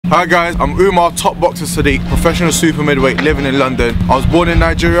Hi guys, I'm Umar, top boxer Sadiq, professional super middleweight living in London. I was born in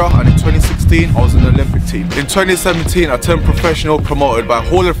Nigeria and in 2016 I was in the Olympic team. In 2017 I turned professional, promoted by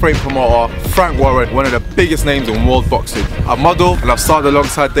Hall of Fame promoter Frank Warren, one of the biggest names in world boxing. I model and I've started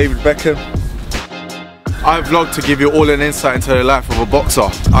alongside David Beckham. I vlog to give you all an insight into the life of a boxer.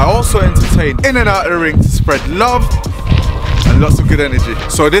 I also entertain in and out of the ring to spread love and lots of good energy.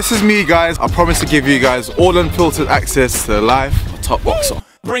 So this is me guys, I promise to give you guys all unfiltered access to the life of a top boxer.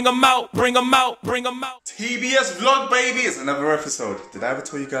 Bring them out, bring them out, bring them out. TBS vlog baby, it's another episode. Did I ever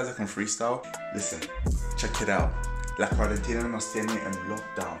tell you guys I can freestyle? Listen, check it out. La cuarentena nos tiene en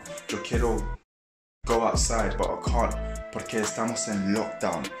lockdown. Yo quiero go outside but I can't porque estamos en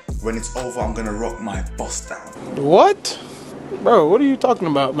lockdown. When it's over I'm gonna rock my boss down. What? Bro, what are you talking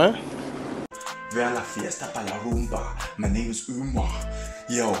about, man? Ve a la fiesta pa la rumba. My name is Umar.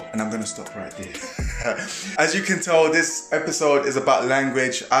 Yo, and I'm gonna stop right there. As you can tell, this episode is about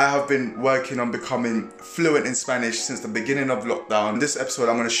language. I have been working on becoming fluent in Spanish since the beginning of lockdown. In this episode,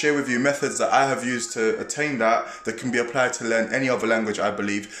 I'm gonna share with you methods that I have used to attain that can be applied to learn any other language, I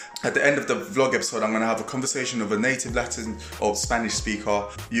believe. At the end of the vlog episode, I'm gonna have a conversation with a native Latin or Spanish speaker.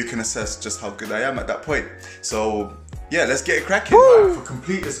 You can assess just how good I am at that point. So, yeah, let's get it cracking. Right, for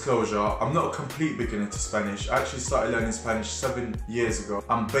complete disclosure, I'm not a complete beginner to Spanish. I actually started learning Spanish 7 years ago.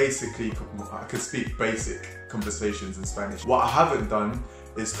 I can speak basic conversations in Spanish. What I haven't done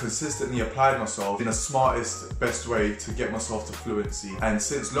is consistently applied myself in the smartest, best way to get myself to fluency. And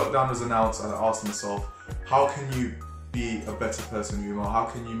since lockdown was announced, I asked myself, how can you be a better person, Umar? How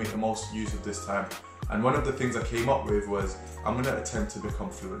can you make the most use of this time? And one of the things I came up with was, I'm gonna attempt to become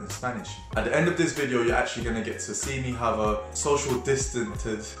fluent in Spanish. At the end of this video, you're actually gonna get to see me have a social distanced,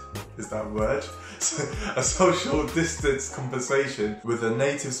 is that a word? A social distance conversation with a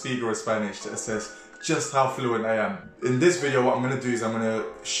native speaker of Spanish to assess just how fluent I am. In this video, what I'm gonna do is I'm gonna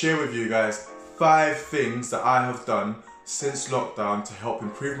share with you guys 5 things that I have done since lockdown to help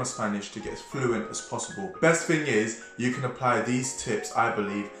improve my Spanish to get as fluent as possible. Best thing is, you can apply these tips, I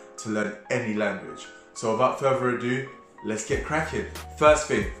believe, to learn any language. So without further ado, let's get cracking. First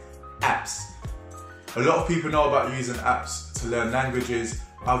thing, apps. A lot of people know about using apps to learn languages.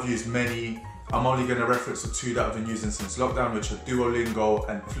 I've used many. I'm only going to reference the 2 that I've been using since lockdown, which are Duolingo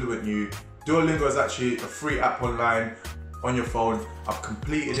and Fluent U. Duolingo is actually a free app online on your phone. I've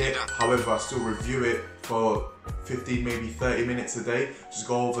completed it, however I still review it for 15, maybe 30 minutes a day. Just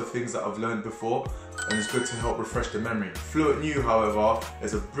go over things that I've learned before, and it's good to help refresh the memory. Fluent U, however,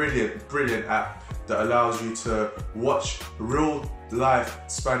 is a brilliant app that allows you to watch real life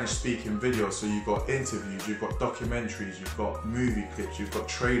Spanish speaking videos. So you've got interviews, you've got documentaries, you've got movie clips, you've got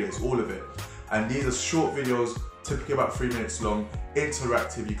trailers, all of it. And these are short videos, typically about 3 minutes long,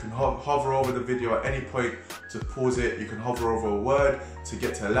 interactive. You can hover over the video at any point to pause it. You can hover over a word to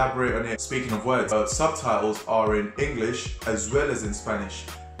get to elaborate on it. Speaking of words, subtitles are in English as well as in Spanish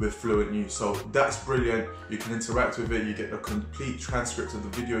with Fluent U. So that's brilliant. You can interact with it. You get a complete transcript of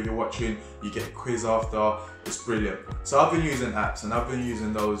the video you're watching. You get a quiz after. It's brilliant. So I've been using apps, and I've been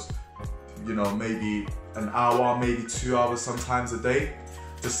using those, you know, maybe an hour, maybe 2 hours sometimes a day.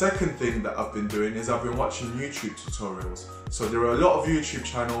 The second thing that I've been doing is I've been watching YouTube tutorials. So there are a lot of YouTube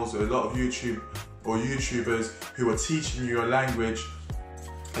channels, a lot of YouTubers who are teaching you a language.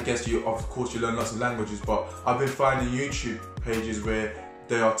 I guess of course you learn lots of languages, but I've been finding YouTube pages where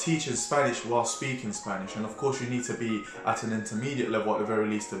they are teaching Spanish while speaking Spanish. And of course you need to be at an intermediate level at the very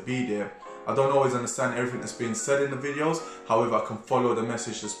least to be there. I don't always understand everything that's being said in the videos, however I can follow the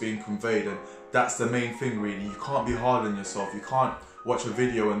message that's being conveyed, and that's the main thing really. You can't be hard on yourself. You can't watch a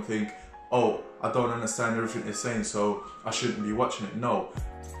video and think, oh, I don't understand everything they're saying, so I shouldn't be watching it. No.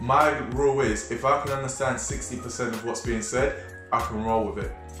 My rule is, if I can understand 60% of what's being said, I can roll with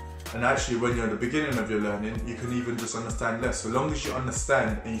it. And actually, when you're at the beginning of your learning, you can even just understand less. So long as you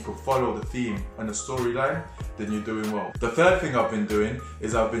understand and you can follow the theme and the storyline, then you're doing well. The third thing I've been doing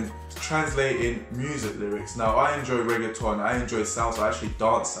is I've been translating music lyrics. Now, I enjoy reggaeton, I enjoy salsa, I actually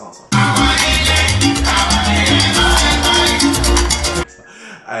dance salsa.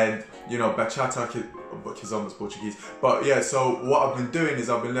 And you know, bachata, kizomba's Portuguese. But yeah, so what I've been doing is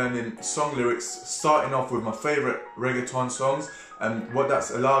I've been learning song lyrics, starting off with my favorite reggaeton songs. And what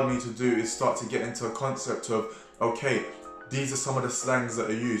that's allowed me to do is start to get into a concept of, okay, these are some of the slangs that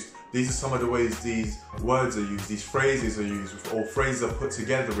are used. These are some of the ways these words are used, these phrases are used, or phrases are put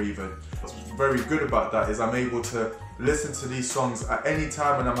together even. What's very good about that is I'm able to listen to these songs at any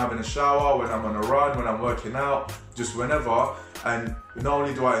time when I'm having a shower, when I'm on a run, when I'm working out, just whenever. And not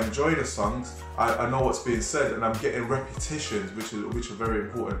only do I enjoy the songs, I know what's being said, and I'm getting repetitions, which are very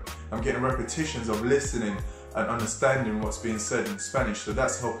important. I'm getting repetitions of listening and understanding what's being said in Spanish, so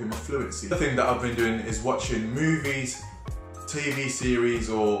that's helping my fluency. The thing that I've been doing is watching movies, TV series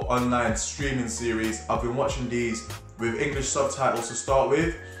or online streaming series. I've been watching these with English subtitles to start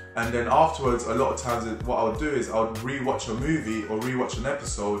with, and then afterwards a lot of times what I'll do is I'll rewatch a movie or rewatch an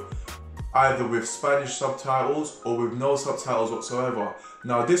episode either with Spanish subtitles or with no subtitles whatsoever.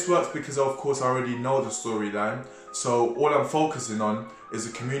 Now this works because of course I already know the storyline, so all I'm focusing on is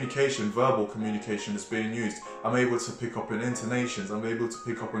the communication, verbal communication that's being used. I'm able to pick up on intonations, I'm able to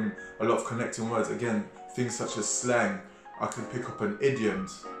pick up on a lot of connecting words, again things such as slang, I can pick up on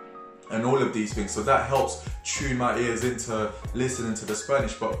idioms and all of these things, so that helps tune my ears into listening to the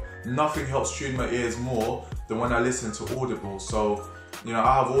Spanish. But nothing helps tune my ears more than when I listen to Audible. So you know,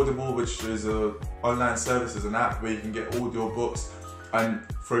 I have Audible, which is a online service, is an app where you can get audio books. And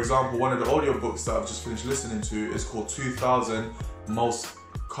for example, one of the audio books that I've just finished listening to is called 2000 Most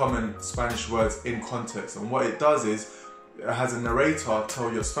Common Spanish Words in Context. And what it does is, it has a narrator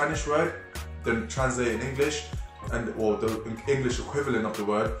tell you a Spanish word, then translate it in English, or the English equivalent of the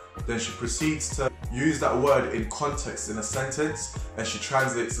word. Then she proceeds to use that word in context in a sentence, and she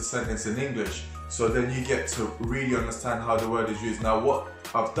translates the sentence in English. So then you get to really understand how the word is used. Now what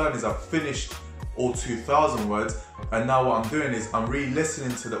I've done is I've finished all 2000 words, and now what I'm doing is I'm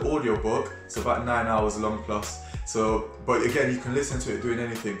re-listening to the audiobook. It's about 9 hours long plus. So, but again, you can listen to it doing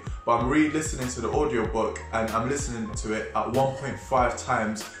anything. But I'm re-listening to the audiobook, and I'm listening to it at 1.5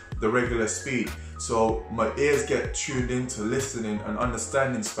 times the regular speed. So my ears get tuned into listening and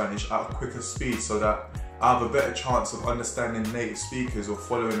understanding Spanish at a quicker speed, so that I have a better chance of understanding native speakers or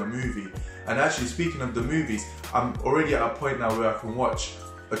following a movie. And actually, speaking of the movies, I'm already at a point now where I can watch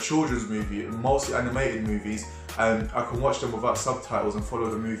a children's movie, mostly animated movies, and I can watch them without subtitles and follow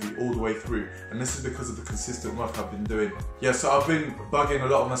the movie all the way through. And this is because of the consistent work I've been doing. Yeah, so I've been bugging a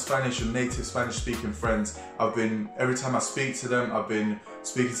lot of my Spanish and native Spanish speaking friends. Every time I speak to them, I've been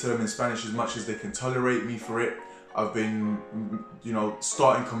speaking to them in Spanish as much as they can tolerate me for it. I've been, you know,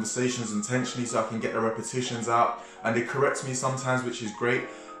 starting conversations intentionally so I can get the repetitions out, and they correct me sometimes, which is great.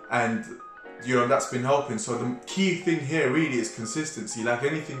 And you know, that's been helping. So the key thing here really is consistency. Like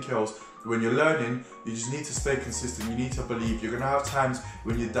anything else, when you're learning, you just need to stay consistent. You need to believe. You're gonna have times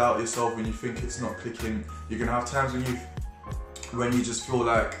when you doubt yourself, when you think it's not clicking. You're gonna have times when you just feel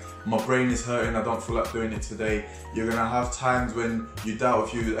like my brain is hurting, I don't feel like doing it today. You're gonna have times when you doubt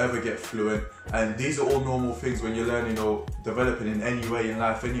if you will ever get fluent, and these are all normal things when you're learning or developing in any way in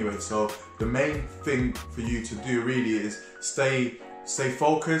life anyway. So the main thing for you to do really is stay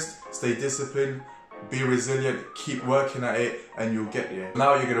focused, stay disciplined, be resilient, keep working at it, and you'll get there.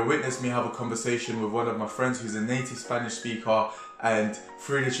 Now you're gonna witness me have a conversation with one of my friends who's a native Spanish speaker, and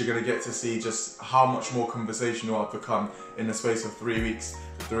through this you're gonna get to see just how much more conversational I've become in the space of 3 weeks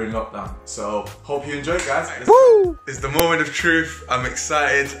during lockdown. So hope you enjoy, guys. Woo! It's the moment of truth. I'm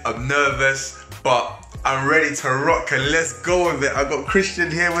excited, I'm nervous, but I'm ready to rock, and let's go with it. I got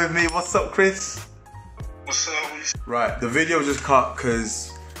Christian here with me. What's up, Chris? What's up? Right, the video just cut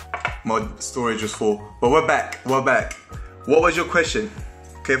because my storage was full. But we're back. What was your question?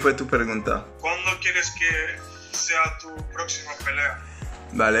 ¿Qué fue tu pregunta? ¿Cuándo quieres que sea tu próxima pelea?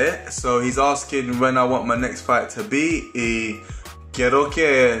 Vale, so he's asking when I want my next fight to be, y quiero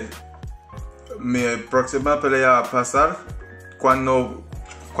que mi próxima pelea pasar cuando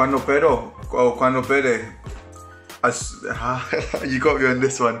pero o cuando pere. You got me on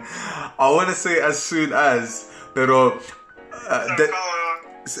this one. I want to say as soon as, pero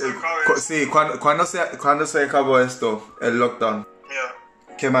sí, cuando se acabó esto, el lockdown.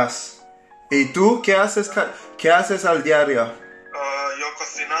 Yeah. ¿Qué más? ¿Y tú qué haces al diario? Yo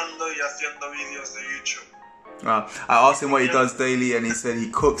cocinando y haciendo vídeos de YouTube. I asked him what he does daily, and he said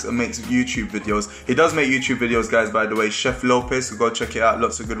he cooks and makes YouTube videos. He does make YouTube videos, guys, by the way. Chef Lopez, so go check it out.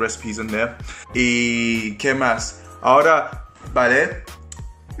 Lots of good recipes on there. ¿Y qué más? Ahora, vale,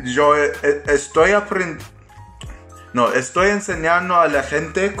 yo estoy enseñando a la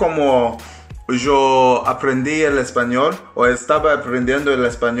gente cómo yo aprendí el español, o estaba aprendiendo el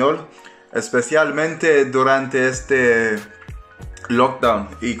español, especialmente durante este lockdown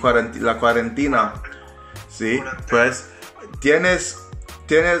y la cuarentena. Sí, pues tienes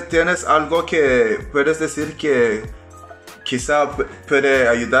algo que puedes decir que quizá puede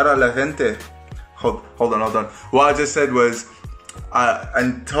ayudar a la gente. Hold on. What I just said was,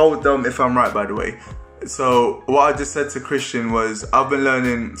 and told them if I'm right, by the way. So what I just said to Christian was, I've been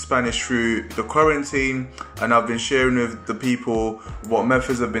learning Spanish through the quarantine, and I've been sharing with the people what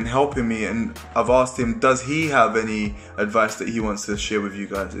methods have been helping me, and I've asked him, does he have any advice that he wants to share with you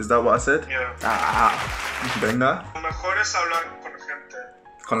guys? Is that what I said? Yeah. Venga. Lo mejor es hablar con gente.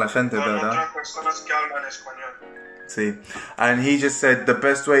 con la gente, con ¿verdad? otras personas que hablan español. Sí. And he just said the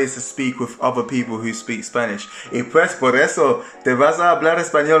best way is to speak with other people who speak Spanish. Y pues por eso te vas a hablar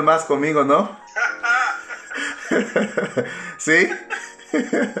español más conmigo, ¿no? ¿Sí?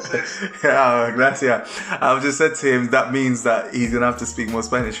 Oh, gracias. I've just said to him that means that he's gonna have to speak more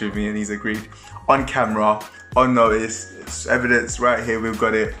Spanish with me, and he's agreed. On camera, on notice, it's evidence right here, we've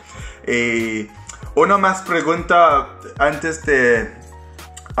got it. Una más pregunta antes de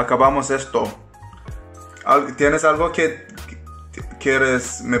acabamos esto. ¿Tienes algo que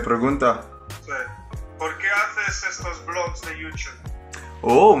quieres me pregunta? Sí. ¿Por qué haces estos blogs de YouTube?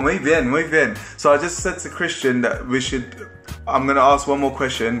 Oh, muy bien, muy bien. So I just said to Christian that I'm going to ask one more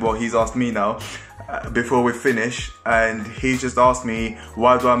question, well, he's asked me now, before we finish, and he just asked me,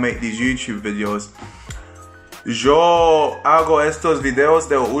 why do I make these YouTube videos? Yo hago estos videos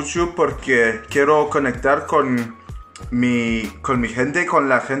de YouTube porque quiero conectar con mi gente, con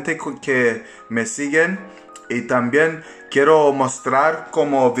la gente que me siguen, y también quiero mostrar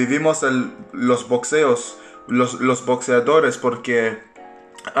cómo vivimos los boxeos, los boxeadores, porque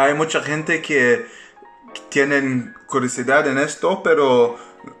hay mucha gente que tienen curiosidad en esto, pero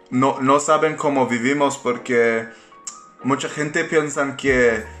no saben cómo vivimos, porque mucha gente piensa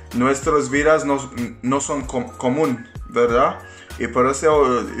que nuestras vidas no son común, ¿verdad? Y por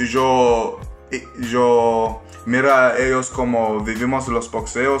eso yo mira a ellos como vivimos los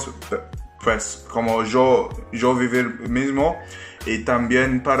boxeos, pues como yo vivir mismo, y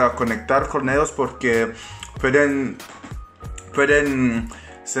también para conectar con ellos, porque pueden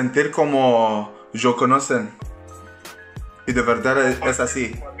sentir como yo conocen, y de verdad es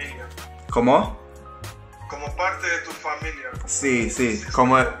así. ¿Cómo? Como parte de tu familia. Sí,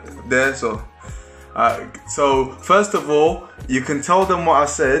 como de eso. So first of all, you can tell them what I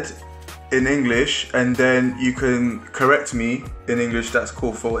said in English, and then you can correct me in English. That's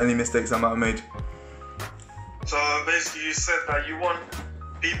cool, for any mistakes I might have made. So basically you said that you want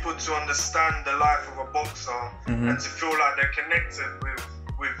people to understand the life of a boxer, and to feel like they're connected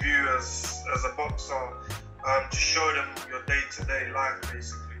with you as a boxer, to show them your day-to-day life,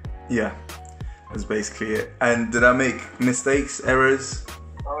 basically. Yeah, that's basically it. And did I make mistakes, errors?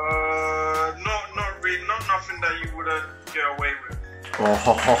 Not really, not nothing that you wouldn't get away with.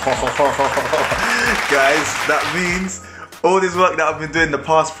 Guys, that means all this work that I've been doing the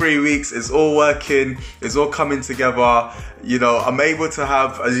past 3 weeks is all working, it's all coming together. You know, I'm able to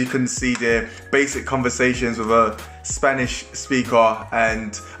have, as you can see there, basic conversations with a Spanish speaker,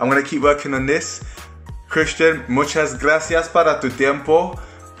 and I'm going to keep working on this. Christian, muchas gracias para tu tiempo.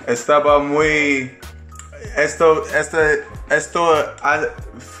 Estaba muy... Esto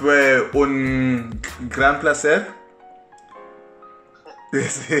fue un gran placer.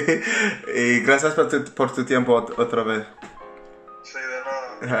 Sí. Y gracias por tu tiempo otra vez. Sí,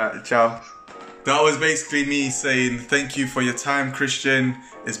 de nada. Ciao. That was basically me saying thank you for your time, Christian.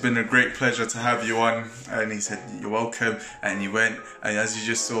 It's been a great pleasure to have you on. And he said, you're welcome. And he went. And as you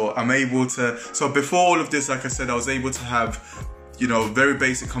just saw, I'm able to... So before all of this, like I said, I was able to have, you know, very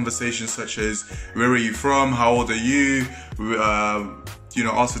basic conversations such as, where are you from? How old are you? You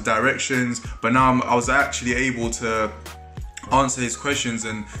know, ask for directions. But now I was actually able to answer his questions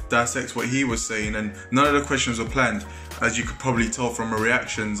and dissect what he was saying, and none of the questions were planned, as you could probably tell from my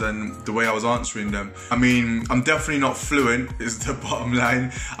reactions and the way I was answering them. I mean, I'm definitely not fluent, is the bottom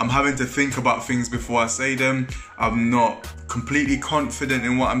line. I'm having to think about things before I say them. I'm not completely confident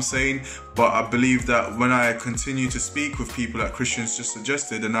in what I'm saying, but I believe that when I continue to speak with people like Christian's just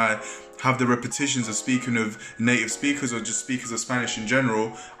suggested, and I have the repetitions of speaking with native speakers or just speakers of Spanish in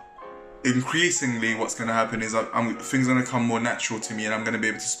general, increasingly what's going to happen is things are going to come more natural to me, and I'm going to be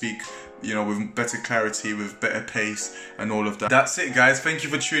able to speak, you know, with better clarity, with better pace and all of that. That's it, guys. Thank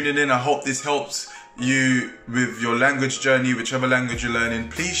you for tuning in. I hope this helps you with your language journey, whichever language you're learning.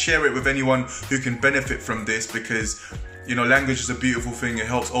 Please share it with anyone who can benefit from this, because, you know, language is a beautiful thing. It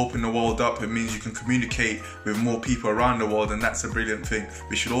helps open the world up. It means you can communicate with more people around the world, and that's a brilliant thing.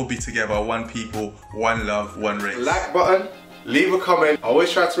 We should all be together, one people, one love, one race. Like button. Leave a comment, I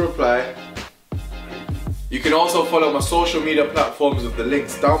always try to reply. You can also follow my social media platforms with the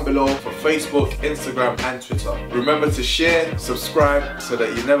links down below for Facebook, Instagram and Twitter. Remember to share, subscribe, so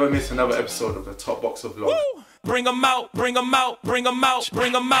that you never miss another episode of the Top Boxer Vlog. Bring 'em out, bring 'em out, bring 'em out,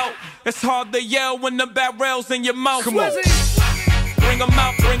 bring 'em out. It's hard to yell when the barrel's in your mouth. Come on. Bring 'em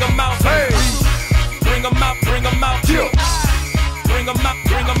out, bring 'em out. Hey. Bring 'em out, bring 'em out. Yeah. Bring 'em out,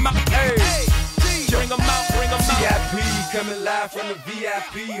 bring 'em out. Hey. Bring 'em out, bring 'em out. VIP coming live from the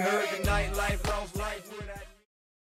VIP. Heard the nightlife.